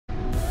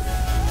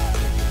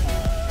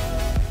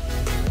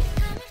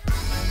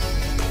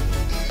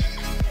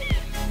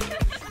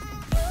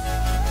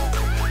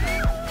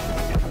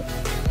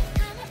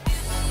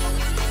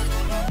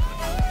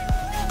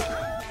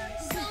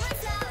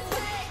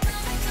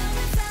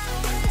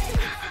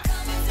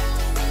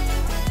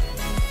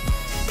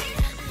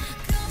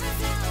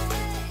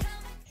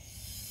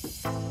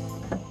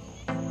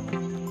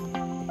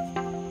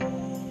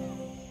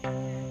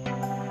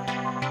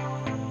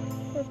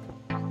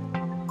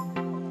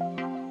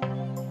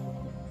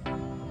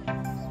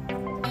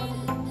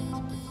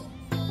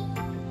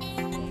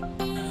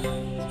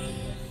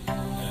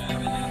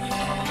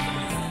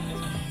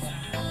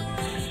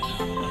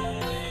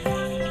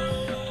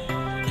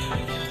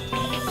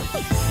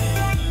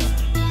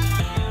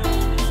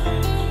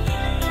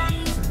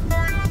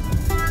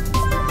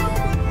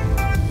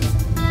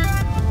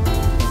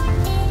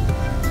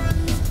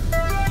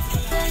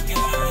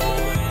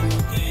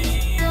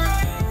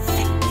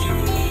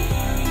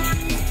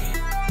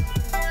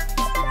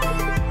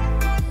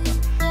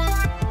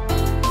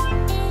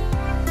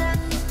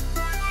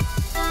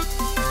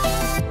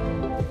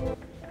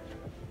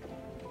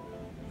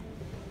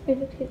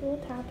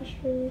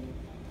tapestry.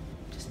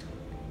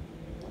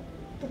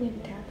 We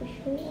have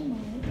tapestry and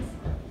lights.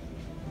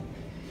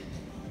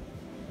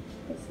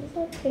 This is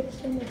our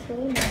kitchen. It's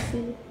really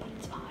messy, but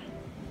it's fine.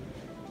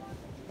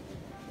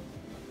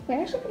 We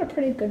actually got a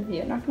pretty good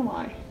view, not gonna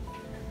lie.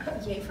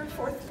 Yay for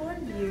fourth floor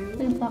view.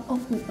 Oh,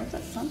 what's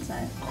that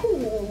sunset?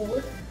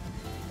 Cool.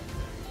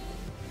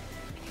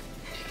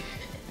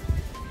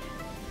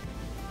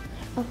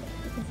 Okay,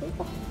 this is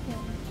the hall.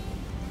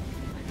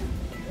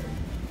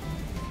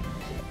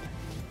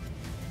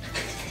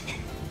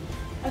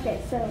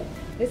 Okay, so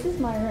this is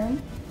my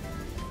room.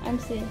 I'm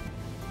C.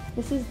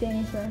 This is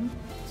Danny's room.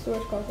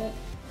 Storage closet.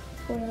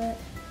 Toilet.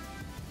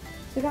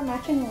 So we got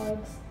matching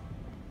rugs.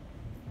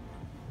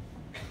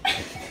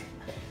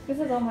 This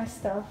is all my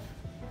stuff.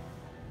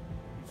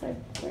 It's like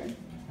weird.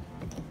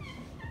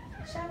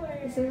 Shower.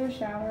 This is a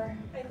shower.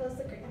 I closed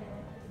the curtain.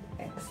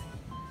 Thanks.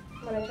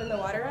 When I turned the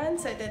water on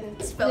so it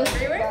didn't spill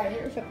everywhere. Right,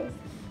 you're focused.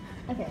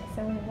 Okay,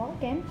 so when we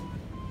walk in,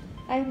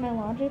 I have my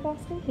laundry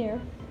basket here.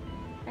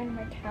 And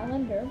my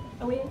calendar.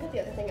 Oh, we didn't put the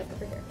other thing up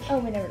over here. Oh,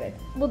 we never did.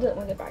 We'll do it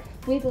when we get back.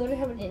 We literally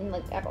have it in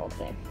like at all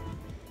today.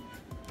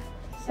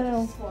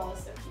 So This wall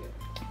is so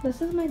cute.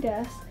 this is my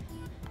desk.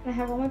 And I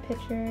have all my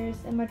pictures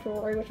and my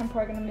jewelry, which I'm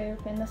probably gonna move,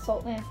 and the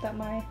salt lamp that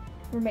my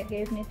roommate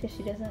gave me because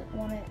she doesn't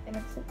want it and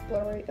it's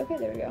blurry. Okay,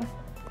 there we go.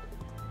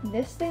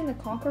 This thing, the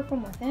Conquer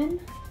from Within,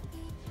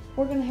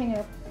 we're gonna hang it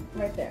up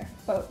right there.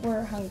 But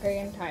we're hungry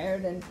and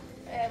tired, and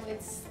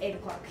It's 8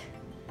 o'clock.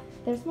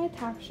 there's my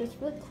tapestry. It's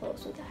really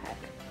close. What the heck?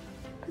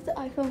 Because the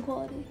iPhone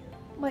quality.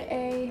 My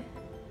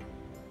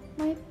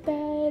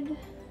bed.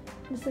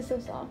 This is so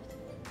soft.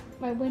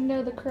 My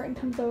window, the curtain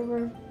comes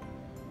over.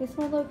 It's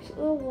my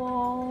little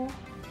wall.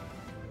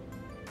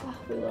 Oh,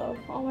 we love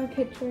all my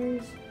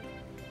pictures.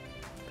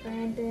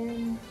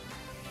 Brandon.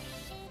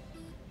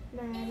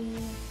 Maddie.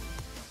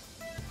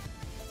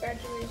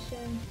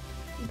 Graduation.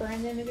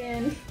 Brandon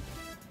again.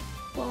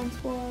 Blonde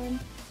Squad.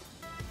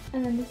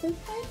 And then this is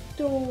my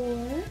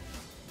door.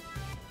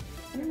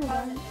 I don't know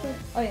why I'm so...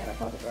 Oh yeah, my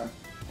closet door.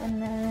 And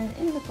then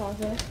in the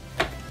closet,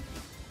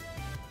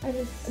 I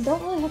just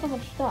don't really have that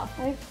much stuff.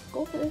 I have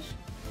goldfish,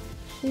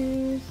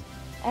 shoes,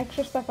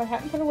 extra stuff I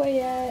haven't put away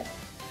yet.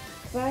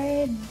 Because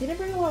I didn't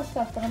bring a lot of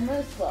stuff, but I'm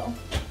really slow.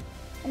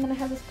 And then I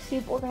have this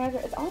cube organizer.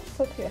 It's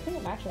honestly so cute. I think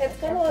it matches. It's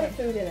got a lot of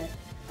food in it.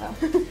 Oh.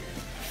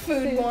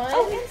 Food 1.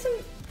 Oh, and some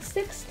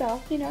sick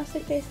stuff, you know,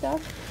 sick day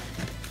stuff.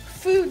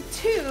 Food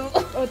 2.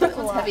 Oh, that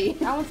one's heavy.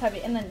 That one's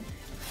heavy. And then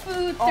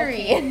Food all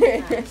 3.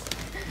 snacks.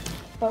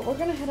 But we're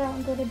gonna head out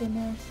and go to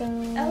dinner, so...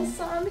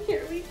 Elson,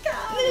 here we go.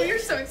 We're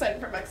so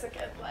excited for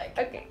Mexican. Like,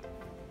 Okay,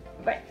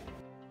 bye.